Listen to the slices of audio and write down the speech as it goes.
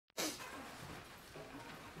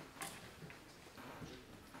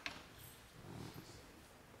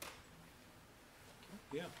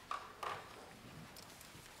Yeah.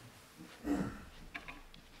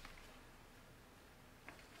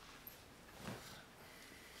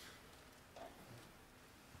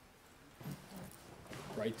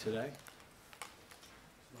 Right today?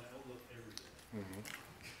 My outlook every day.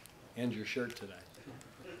 And your shirt today.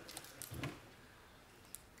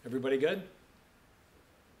 Everybody good?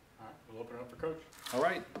 All right, we'll open it up for Coach. All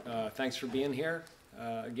right. Thanks for being here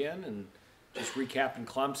again. And just recapping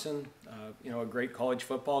Clemson, a great college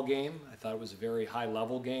football game. I thought it was a very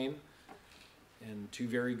high-level game and two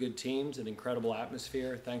very good teams, an incredible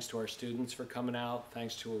atmosphere. Thanks to our students for coming out.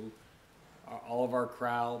 Thanks to all of our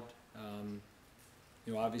crowd.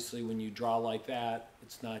 Obviously when you draw like that,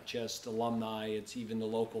 it's not just alumni, it's even the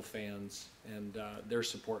local fans, and their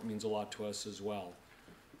support means a lot to us as well.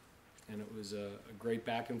 And it was a great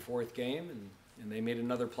back and forth game, and they made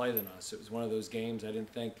another play than us. It was one of those games I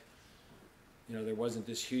didn't think, there wasn't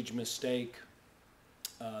this huge mistake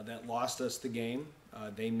that lost us the game.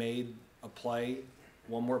 They made a play,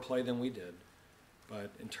 one more play than we did.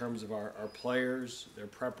 But in terms of our players, their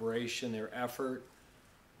preparation, their effort,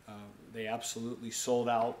 they absolutely sold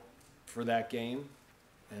out for that game.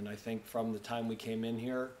 And I think from the time we came in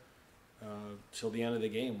here till the end of the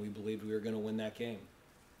game, we believed we were going to win that game.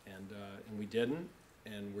 And we didn't,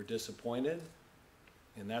 and we're disappointed.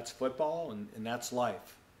 And that's football, and that's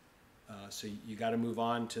life. So you got to move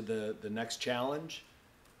on to the next challenge.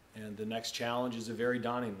 And the next challenge is a very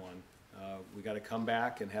daunting one. We got to come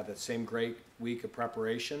back and have that same great week of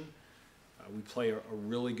preparation. We play a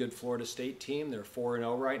really good Florida State team. They're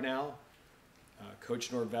 4-0 right now.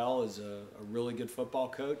 Coach Norvell is a really good football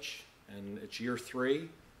coach, and it's year 3.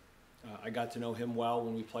 I got to know him well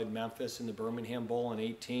when we played Memphis in the Birmingham Bowl in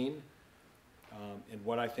 2018. And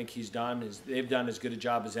what I think he's done is they've done as good a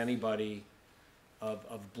job as anybody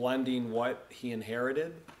of blending what he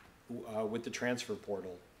inherited with the transfer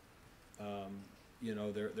portal.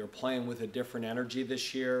 They're playing with a different energy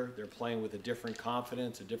this year. They're playing with a different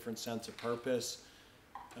confidence, a different sense of purpose.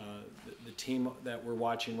 The team that we're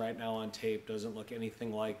watching right now on tape doesn't look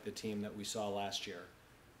anything like the team that we saw last year.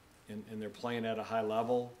 And they're playing at a high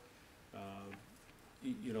level.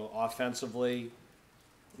 Offensively,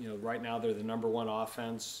 right now they're the #1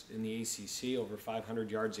 offense in the ACC, over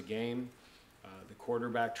 500 yards a game. The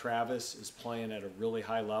quarterback, Travis, is playing at a really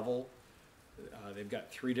high level. They've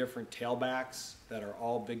got 3 different tailbacks that are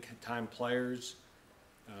all big-time players.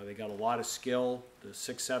 They got a lot of skill. The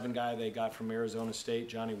 6'7" guy they got from Arizona State,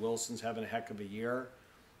 Johnny Wilson's having a heck of a year.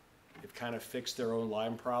 They've kind of fixed their own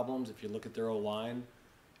line problems. If you look at their O-line,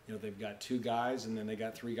 they've got 2 guys, and then they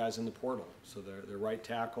got 3 guys in the portal. So their right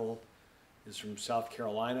tackle is from South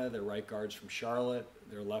Carolina. Their right guard's from Charlotte.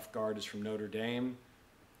 Their left guard is from Notre Dame.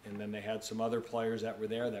 And then they had some other players that were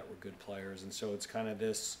there that were good players. And so it's kind of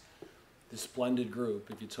this blended group.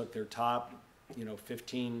 If you took their top,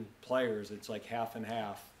 15 players, it's like half and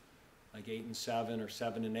half, like 8 and 7 or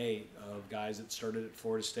 7 and 8 of guys that started at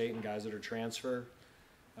Florida State and guys that are transfer.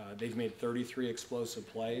 They've made 33 explosive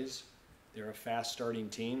plays. They're a fast starting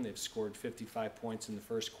team. They've scored 55 points in the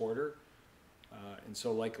first quarter. And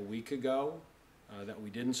so like a week ago, that we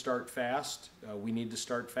didn't start fast, we need to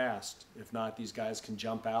start fast. If not, these guys can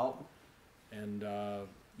jump out, and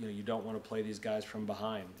you don't want to play these guys from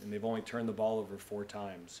behind. And they've only turned the ball over 4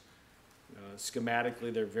 times.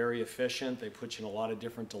 Schematically, they're very efficient. They put you in a lot of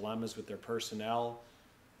different dilemmas with their personnel.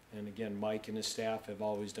 And again, Mike and his staff have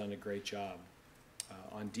always done a great job.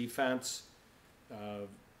 On defense,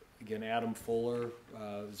 again, Adam Fuller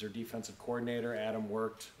is their defensive coordinator. Adam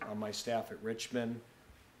worked on my staff at Richmond,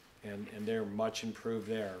 and they're much improved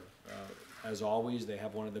there. As always, they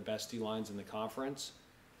have one of the best D-lines in the conference,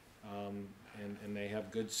 and they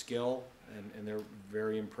have good skill, and they're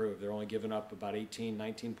very improved. They're only giving up about 18,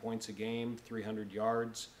 19 points a game, 300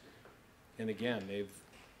 yards. And again, they've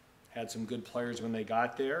had some good players when they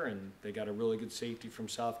got there, and they got a really good safety from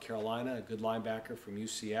South Carolina, a good linebacker from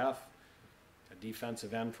UCF, a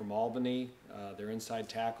defensive end from Albany. Their inside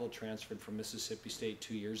tackle transferred from Mississippi State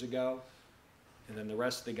 2 years ago. And then the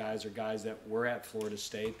rest of the guys are guys that were at Florida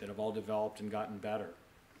State that have all developed and gotten better.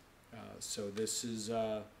 So this is,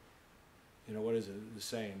 what is it, the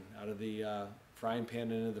saying? Out of the frying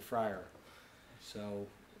pan into the fryer. So,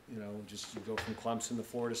 just you go from Clemson to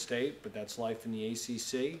Florida State, but that's life in the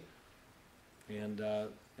ACC. And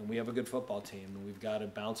we have a good football team, and we've got to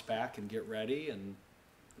bounce back and get ready. And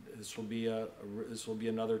this will be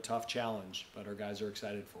another tough challenge, but our guys are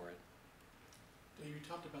excited for it. Dave, you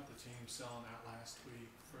talked about the team selling out last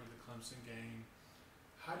week for the Clemson game.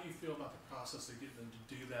 How do you feel about the process of getting them to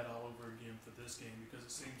do that all over again for this game? Because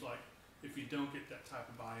it seems like if you don't get that type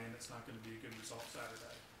of buy-in, it's not going to be a good result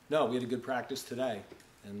Saturday. No, we had a good practice today,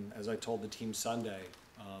 and as I told the team Sunday,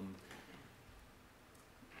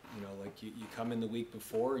 you know, like you come in the week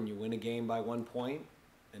before and you win a game by 1 point,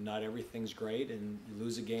 and not everything's great, and you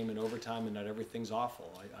lose a game in overtime and not everything's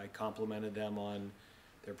awful. I complimented them on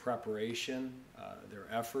their preparation, their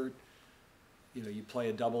effort. You know, you play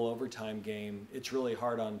a double overtime game, it's really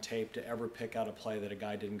hard on tape to ever pick out a play that a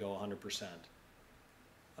guy didn't go 100%.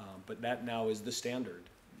 But that now is the standard.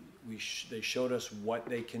 They showed us what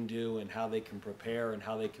they can do and how they can prepare and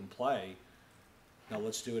how they can play. Now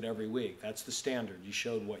let's do it every week. That's the standard. You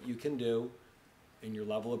showed what you can do in your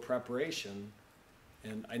level of preparation.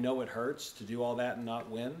 And I know it hurts to do all that and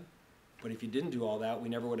not win, but if you didn't do all that, we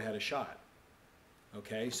never would have had a shot.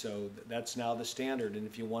 Okay, so that's now the standard. And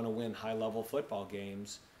if you want to win high-level football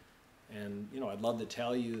games, and you know, I'd love to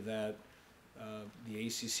tell you that the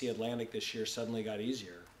ACC Atlantic this year suddenly got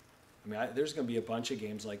easier. I mean, there's going to be a bunch of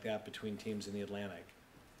games like that between teams in the Atlantic.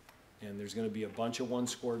 And there's going to be a bunch of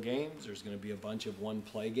one-score games. There's going to be a bunch of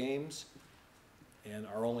one-play games. And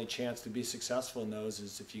our only chance to be successful in those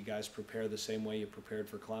is if you guys prepare the same way you prepared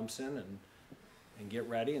for Clemson and get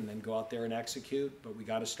ready and then go out there and execute. But we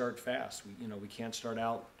got to start fast. We can't start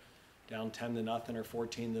out down 10-0 or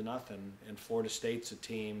 14-0. And Florida State's a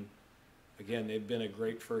team, again, they've been a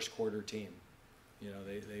great first quarter team. You know,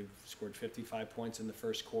 they've scored 55 points in the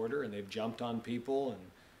first quarter, and they've jumped on people, and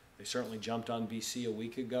they certainly jumped on BC a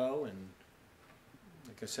week ago. And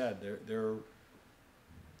like I said,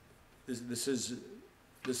 this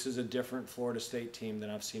is a different Florida State team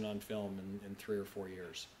than I've seen on film in 3 or 4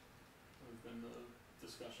 years. There have been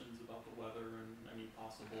discussions about the weather and any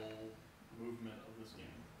possible movement of this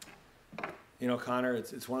game. You know, Connor,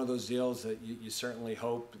 it's one of those deals that you certainly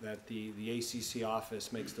hope that the ACC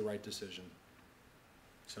office makes the right decision.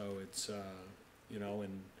 So it's, you know,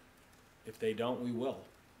 and if they don't, we will.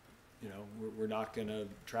 You know, we're not going to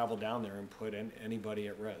travel down there and put anybody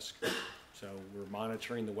at risk. So we're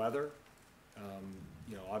monitoring the weather.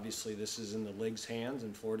 You know, obviously this is in the league's hands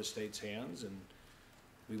and Florida State's hands, and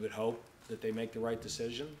we would hope that they make the right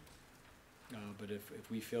decision. But if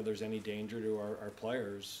we feel there's any danger to our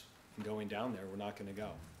players in going down there, we're not going to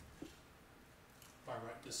go. By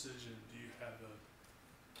right decision, do you have a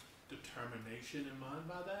determination in mind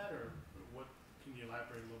by that, or what? Can you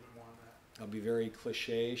elaborate a little bit more on that? I'll be very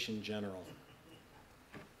cliche-ish in general.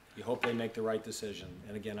 You hope they make the right decision.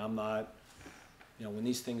 And again, I'm not, you know, when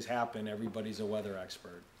these things happen, everybody's a weather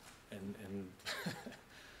expert. And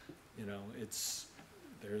you know,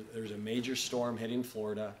 there's a major storm hitting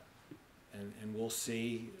Florida, and we'll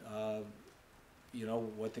see, you know,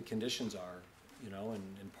 what the conditions are, you know,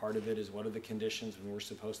 and part of it is what are the conditions when we're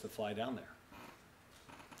supposed to fly down there.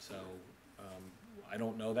 So I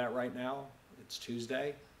don't know that right now. It's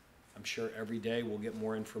Tuesday. I'm sure every day we'll get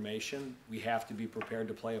more information. We have to be prepared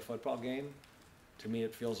to play a football game. To me,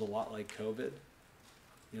 it feels a lot like COVID.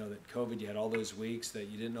 You know, that COVID, you had all those weeks that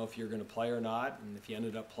you didn't know if you were going to play or not, and if you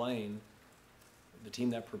ended up playing, the team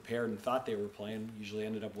that prepared and thought they were playing usually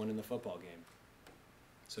ended up winning the football game.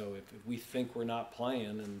 So if we think we're not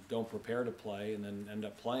playing and don't prepare to play and then end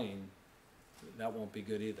up playing, that won't be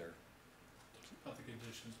good either. About the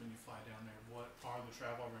conditions when you fly down there, what are the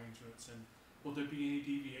travel arrangements, and will there be any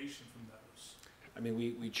deviation from those? I mean,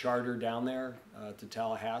 we charter down there to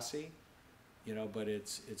Tallahassee, you know, but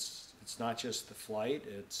it's not just the flight.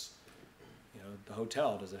 It's, you know, the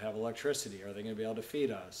hotel. Does it have electricity? Are they going to be able to feed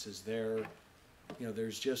us? Is there, you know,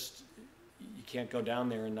 there's just, you can't go down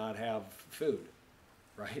there and not have food,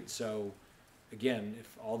 right? So, again,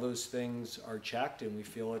 if all those things are checked and we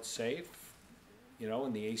feel it's safe, you know,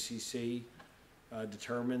 and the ACC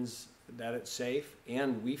determines that it's safe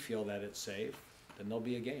and we feel that it's safe, then there'll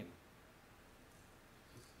be a game.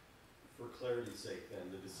 For clarity's sake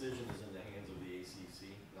then, the decision is in the hands of the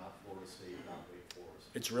ACC, not Florida State, not Wake Forest.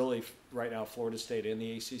 It's really right now Florida State and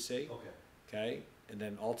the ACC. Okay. Okay, and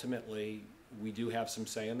then ultimately we do have some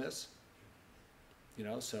say in this. You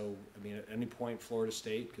know, so I mean, at any point Florida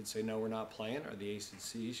State could say no, we're not playing, or the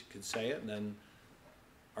ACC could say it, and then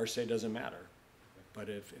our say doesn't matter. But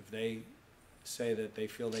if they say that they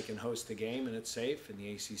feel they can host the game and it's safe, and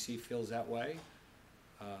the ACC feels that way,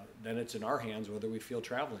 then it's in our hands whether we feel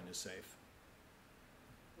traveling is safe.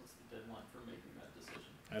 What's the deadline for making that decision?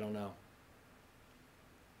 I don't know.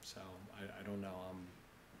 So I don't know.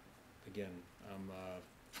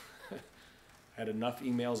 I had enough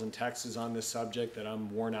emails and texts on this subject that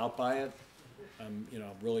I'm worn out by it. I'm, you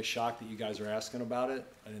know, really shocked that you guys are asking about it.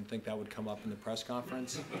 I didn't think that would come up in the press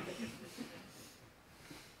conference.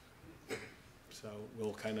 So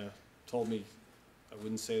Will kind of told me I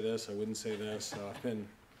wouldn't say this, I wouldn't say this. So I've been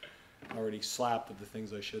already slapped with the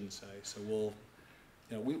things I shouldn't say. So we'll,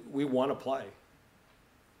 you know, we want to play.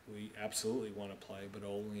 We absolutely want to play, but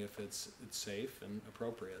only if it's safe and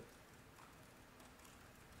appropriate.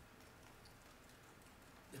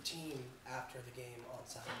 The team after the game on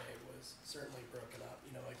Saturday was certainly broken up.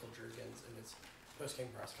 You know, Michael Jurgens in his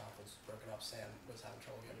post-game press conference was broken up. Sam was having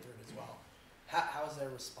trouble getting through it as well. How has their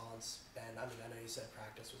response been? I mean, I know you said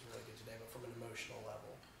practice was really good today, but from an emotional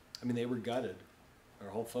level. I mean, they were gutted. Our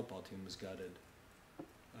whole football team was gutted.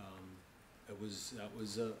 That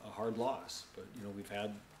was a hard loss, but you know,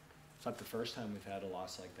 it's not the first time we've had a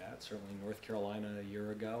loss like that. Certainly North Carolina a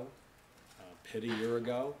year ago, Pitt a year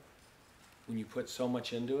ago. When you put so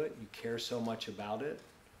much into it, you care so much about it,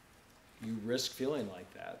 you risk feeling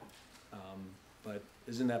like that. But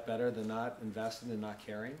isn't that better than not investing and not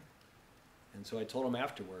caring? And so I told them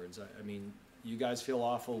afterwards, I mean, you guys feel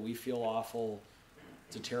awful, we feel awful.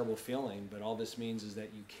 It's a terrible feeling, but all this means is that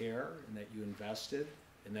you care and that you invested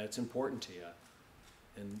and that it's important to you.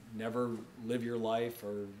 And never live your life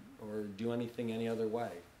or do anything any other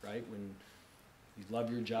way, right? When you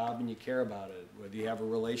love your job and you care about it, whether you have a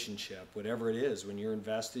relationship, whatever it is, when you're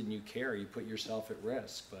invested and you care, you put yourself at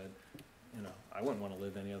risk. But, you know, I wouldn't want to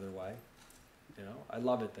live any other way. You know, I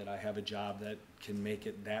love it that I have a job that can make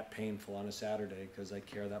it that painful on a Saturday because I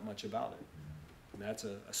care that much about it. And that's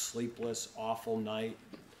a sleepless, awful night,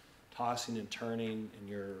 tossing and turning, and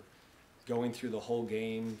you're going through the whole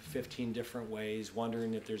game 15 different ways,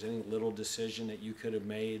 wondering if there's any little decision that you could have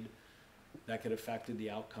made that could have affected the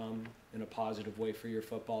outcome in a positive way for your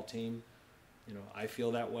football team. You know, I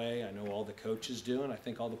feel that way. I know all the coaches do, and I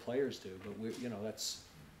think all the players do. But you know, that's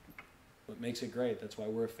what makes it great. That's why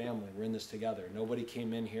we're a family. We're in this together. Nobody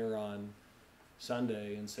came in here on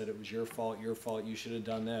Sunday and said it was your fault, you should have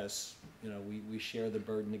done this. You know, we share the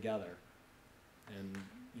burden together. And,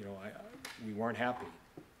 you know, we weren't happy.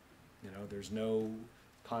 You know, there's no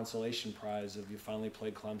consolation prize if you finally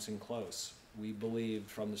played Clemson close. We believed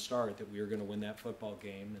from the start that we were going to win that football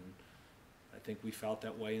game, and I think we felt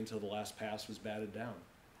that way until the last pass was batted down.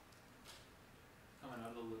 Coming out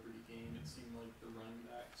of the Liberty game, it seemed like the running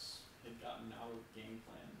backs had gotten out of game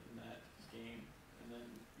plan in that game, and then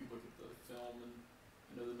you look at the film, and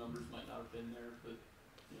I know the numbers might not have been there, but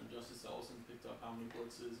you know, Justice Ellison picked up how many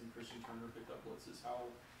blitzes, and Christian Turner picked up blitzes. How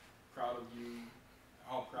proud of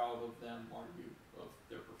them are you of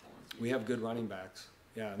their performance? We have good running backs,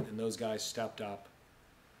 yeah, and those guys stepped up.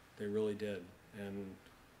 They really did. And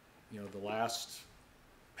you know, the last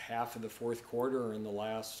half of the fourth quarter and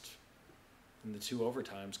in the two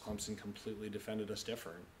overtimes, Clemson completely defended us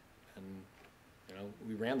different. And you know,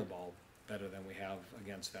 we ran the ball better than we have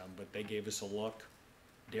against them, but they gave us a look,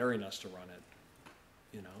 daring us to run it.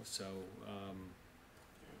 You know, so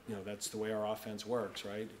you know, that's the way our offense works,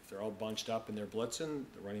 right? If they're all bunched up and they're blitzing,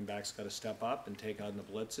 the running back's got to step up and take on the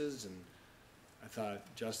blitzes. And I thought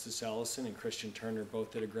Justice Ellison and Christian Turner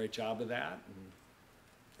both did a great job of that.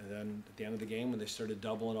 And then at the end of the game, when they started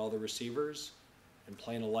doubling all the receivers and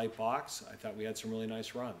playing a light box, I thought we had some really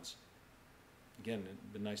nice runs. Again,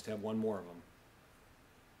 it'd been nice to have one more of them.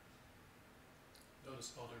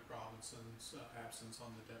 Notice Aldrick Robinson's absence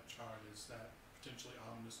on the depth chart. Is that potentially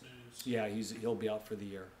ominous news? Yeah, he'll be out for the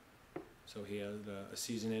year. So he had a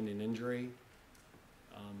season-ending injury.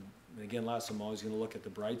 And again, I'm always going to look at the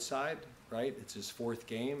bright side, right? It's his fourth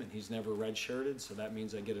game, and he's never redshirted, so that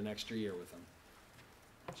means I get an extra year with him.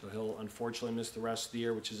 So he'll unfortunately miss the rest of the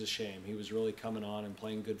year, which is a shame. He was really coming on and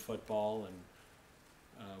playing good football, and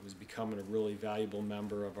was becoming a really valuable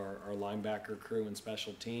member of our linebacker crew and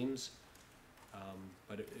special teams.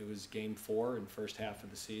 But it was game 4 in first half of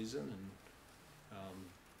the season, and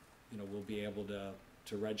you know, we'll be able to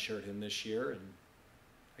redshirt him this year, and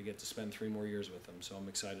I get to spend 3 more years with him, so I'm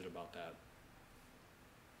excited about that.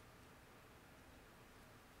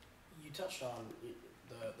 You touched on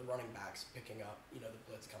the running backs picking up, you know,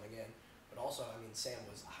 the blitz coming in, but also, I mean, Sam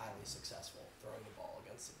was highly successful throwing the ball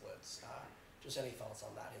against the blitz. Just any thoughts on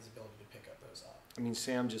that, his ability to pick up those up? I mean,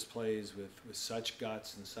 Sam just plays with such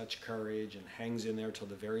guts and such courage and hangs in there till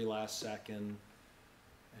the very last second.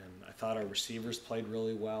 And I thought our receivers played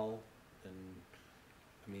really well. And,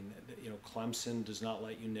 I mean, you know, Clemson does not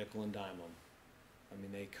let you nickel and dime them. I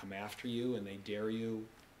mean, they come after you and they dare you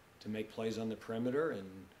to make plays on the perimeter. And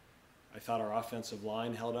I thought our offensive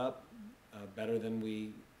line held up better than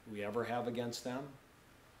we ever have against them.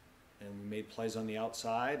 And we made plays on the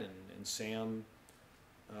outside, and Sam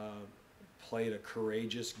played a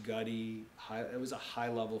courageous, gutty, it was a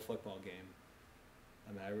high-level football game.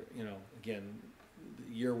 I mean, you know, again,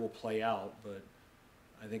 the year will play out, but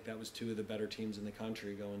I think that was 2 of the better teams in the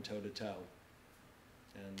country going toe-to-toe.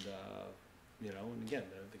 And, you know, and again,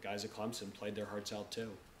 the guys at Clemson played their hearts out too.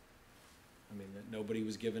 I mean, that nobody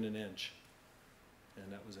was given an inch.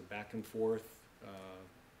 And that was a back and forth,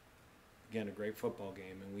 again, a great football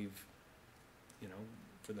game. And we've, you know,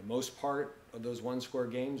 for the most part of those one-score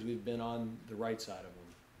games, we've been on the right side of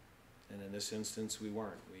them. And in this instance, we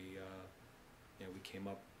weren't. You know, we came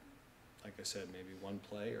up, like I said, maybe one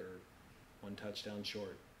play or one touchdown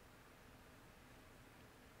short.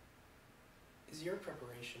 Is your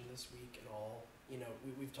preparation this week at all, you know,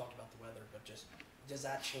 we've talked about the weather, but just, does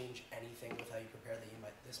that change anything with how you prepare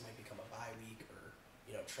that this might become a bye week, or,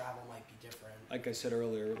 you know, travel might be different? Like I said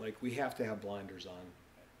earlier, like, we have to have blinders on.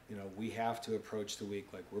 You know, we have to approach the week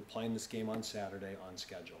like we're playing this game on Saturday on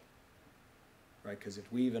schedule. Right? Because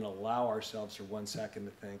if we even allow ourselves for 1 second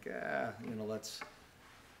to think, you know, let's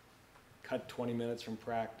cut 20 minutes from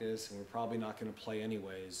practice and we're probably not going to play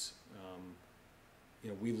anyways. You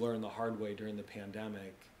know, we learned the hard way during the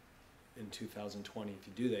pandemic in 2020. If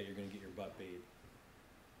you do that, you're going to get your butt beat.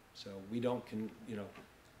 So we don't, you know,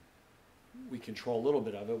 we control a little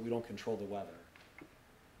bit of it. We don't control the weather.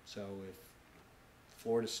 So if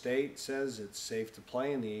Florida State says it's safe to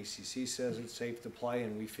play and the ACC says it's safe to play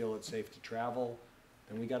and we feel it's safe to travel,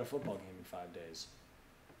 then we got a football game in 5 days.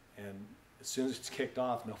 And as soon as it's kicked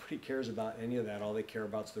off, nobody cares about any of that. All they care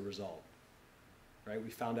about is the result, right? We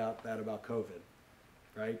found out that about COVID,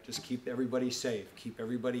 right? Just keep everybody safe, keep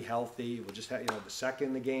everybody healthy. We'll just have, you know, the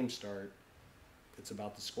second the games start, it's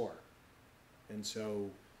about the score. And so,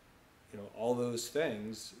 you know, all those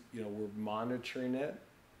things, you know, we're monitoring it.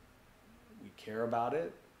 We care about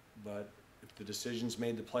it, but if the decision's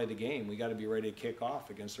made to play the game, we got to be ready to kick off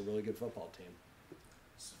against a really good football team.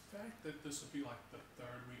 So the fact that this will be like the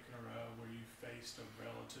third week in a row where you faced a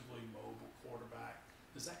relatively mobile quarterback,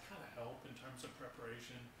 does that kind of help in terms of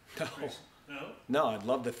preparation? No? No, I'd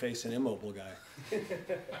love to face an immobile guy.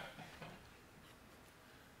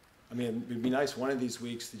 I mean, it'd be nice one of these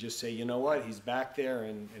weeks to just say, you know what, he's back there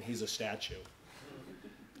and he's a statue.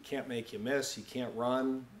 He can't make you miss, he can't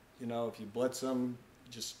run. You know, if you blitz him,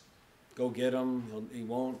 just go get him. He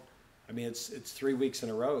won't. I mean, it's 3 weeks in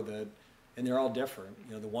a row that, and they're all different.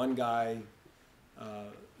 You know, the one guy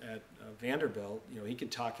at Vanderbilt, you know, he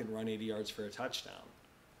could tuck and run 80 yards for a touchdown.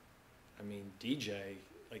 I mean, DJ,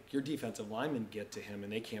 like, your defensive linemen get to him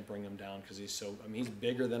and they can't bring him down because he's so, I mean, he's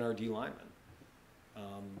bigger than our D lineman.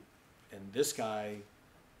 And this guy,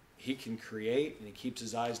 he can create and he keeps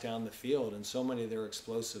his eyes down the field, and so many of their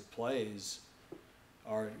explosive plays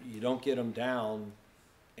are, you don't get him down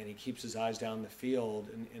and he keeps his eyes down the field,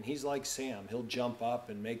 and he's like Sam. He'll jump up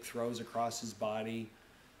and make throws across his body,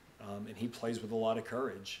 and he plays with a lot of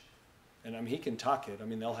courage. And I mean, he can tuck it. I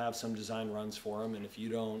mean, they'll have some design runs for him, and if you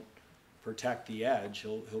don't protect the edge,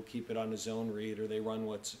 he'll keep it on his zone read, or they run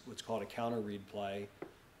what's called a counter read play.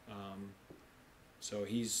 So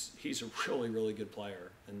he's a really, really good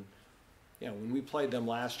player. And yeah, when we played them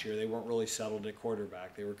last year, they weren't really settled at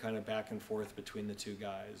quarterback. They were kind of back and forth between the two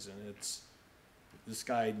guys. And this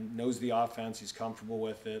guy knows the offense, he's comfortable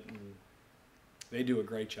with it, and they do a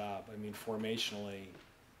great job. I mean, formationally,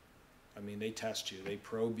 I mean, they test you, they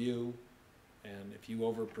probe you, and if you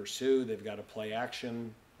over pursue, they've got a play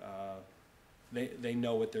action. They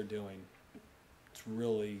know what they're doing. It's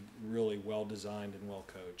really, really well designed and well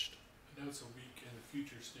coached. I know it's a week in the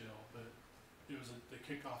future still, but it was the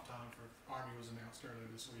kickoff time for Army was announced earlier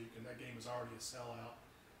this week, and that game is already a sellout.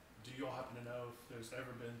 Do you all happen to know if there's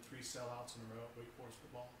ever been 3 sellouts in a row at Wake Forest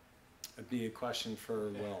football? It'd be a question for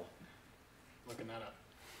Will. Looking that up.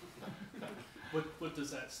 What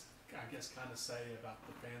does that, I guess, kind of say about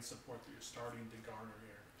the fan support that you're starting to garner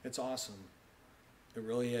here? It's awesome. It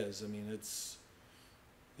really is. I mean, it's,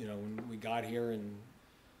 you know, when we got here in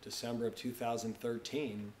December of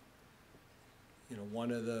 2013, you know,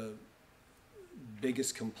 one of the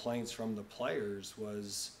biggest complaints from the players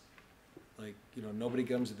was, like, you know, nobody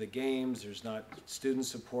comes to the games, there's not student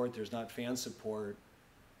support, there's not fan support.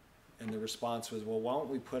 And the response was, well, why don't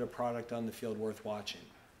we put a product on the field worth watching?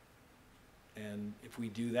 And if we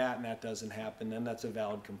do that and that doesn't happen, then that's a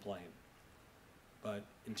valid complaint. But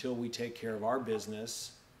until we take care of our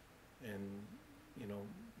business and, you know,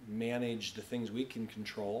 manage the things we can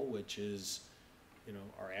control, which is, you know,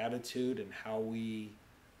 our attitude and how we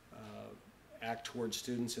act towards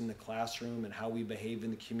students in the classroom and how we behave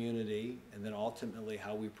in the community, and then ultimately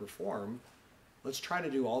how we perform, let's try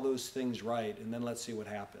to do all those things right, and then let's see what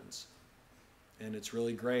happens. And it's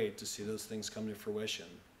really great to see those things come to fruition.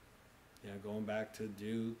 You know, going back to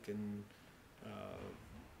Duke and,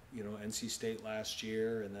 you know, NC State last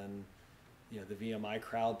year, and then, you know, the VMI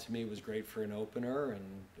crowd to me was great for an opener,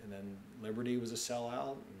 and then Liberty was a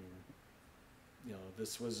sellout, and, you know,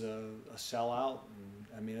 this was a sellout, and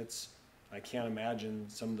I mean, I can't imagine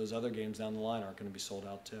some of those other games down the line aren't going to be sold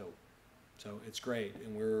out too. So it's great,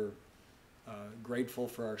 and we're grateful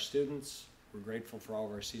for our students. We're grateful for all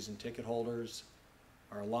of our season ticket holders,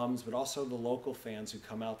 our alums, but also the local fans who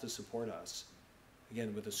come out to support us.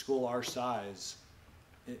 Again, with a school our size,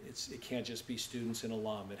 it can't just be students and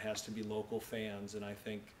alum. It has to be local fans, and I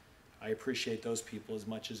think I appreciate those people as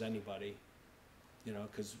much as anybody, you know,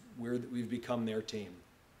 because we've become their team,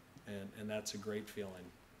 and that's a great feeling.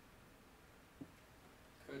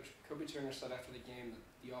 Coach, Kobe Turner said after the game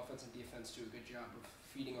that the offense and defense do a good job of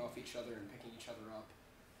feeding off each other and picking each other up.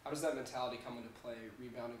 How does that mentality come into play,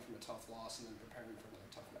 rebounding from a tough loss and then preparing for another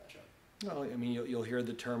tough matchup? Well, I mean, you'll hear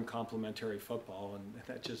the term complementary football, and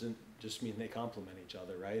that doesn't just mean they complement each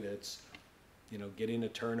other, right? It's, you know, getting a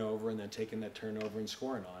turnover and then taking that turnover and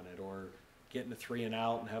scoring on it, or getting a 3 and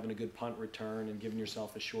out and having a good punt return and giving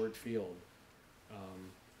yourself a short field.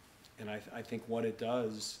 And I think what it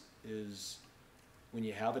does is when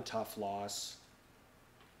you have a tough loss,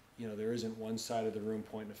 you know, there isn't one side of the room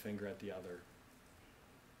pointing a finger at the other.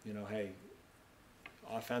 You know, hey,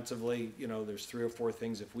 offensively, you know, there's 3 or 4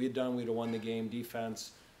 things. If we had done, we'd have won the game.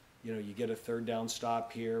 Defense, you know, you get a 3rd down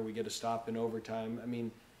stop here, we get a stop in overtime. I mean,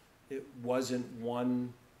 it wasn't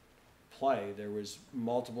one play. There was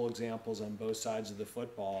multiple examples on both sides of the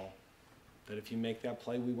football that if you make that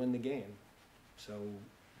play, we win the game. So,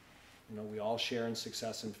 you know, we all share in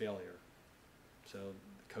success and failure. So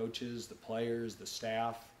the coaches, the players, the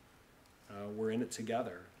staff, we're in it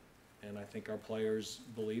together. And I think our players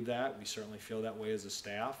believe that. We certainly feel that way as a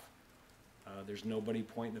staff. There's nobody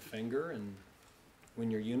pointing a finger, and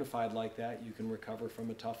when you're unified like that, you can recover from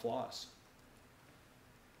a tough loss.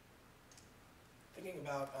 Thinking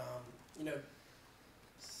about, you know,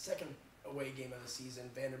 second away game of the season,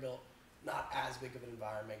 Vanderbilt, not as big of an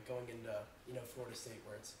environment, going into, you know, Florida State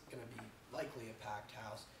where it's going to be likely a packed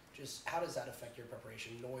house. Just how does that affect your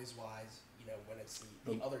preparation noise-wise, you know, when it's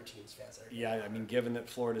the other team's fans that are Yeah, I mean, given that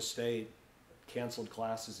Florida State canceled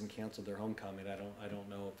classes and canceled their homecoming, I don't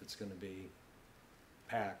know if it's going to be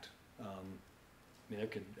packed. I mean,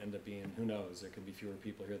 it could end up being, who knows, there could be fewer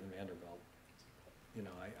people here than Vanderbilt. You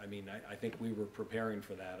know, I mean, I think we were preparing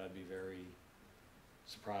for that. I'd be very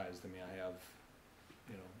surprised. I mean, I have,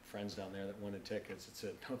 you know, friends down there that wanted tickets that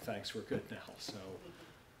said, no thanks, we're good now. So,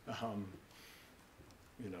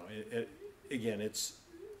 you know, again, it's,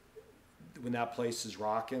 when that place is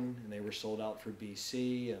rocking, and they were sold out for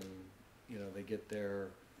BC, and, you know, they get the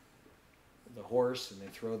horse and they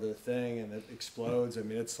throw the thing and it explodes. I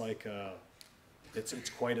mean, it's like, it's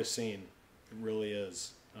quite a scene. It really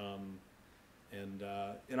is. And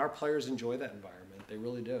our players enjoy that environment. They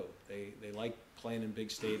really do. They like playing in big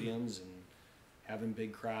stadiums and having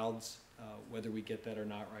big crowds. Whether we get that or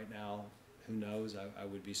not right now, who knows? I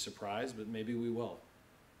would be surprised, but maybe we will.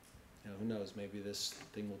 You know, who knows? Maybe this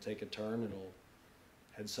thing will take a turn and it'll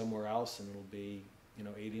head somewhere else, and it'll be, you know,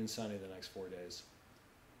 80 and sunny the next 4 days.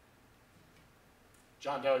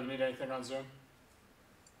 John Doe, you need anything on Zoom?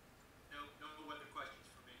 No other questions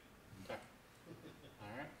for me. Okay. All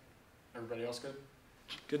right. Everybody else good?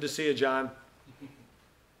 Good to see you, John.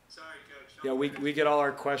 Sorry, Coach. Yeah, we get all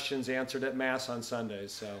our questions answered at Mass on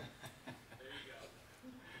Sundays, so. There you go.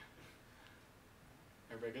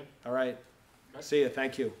 Everybody good? All right. See you.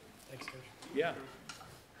 Thank you. Thanks, Coach. Yeah.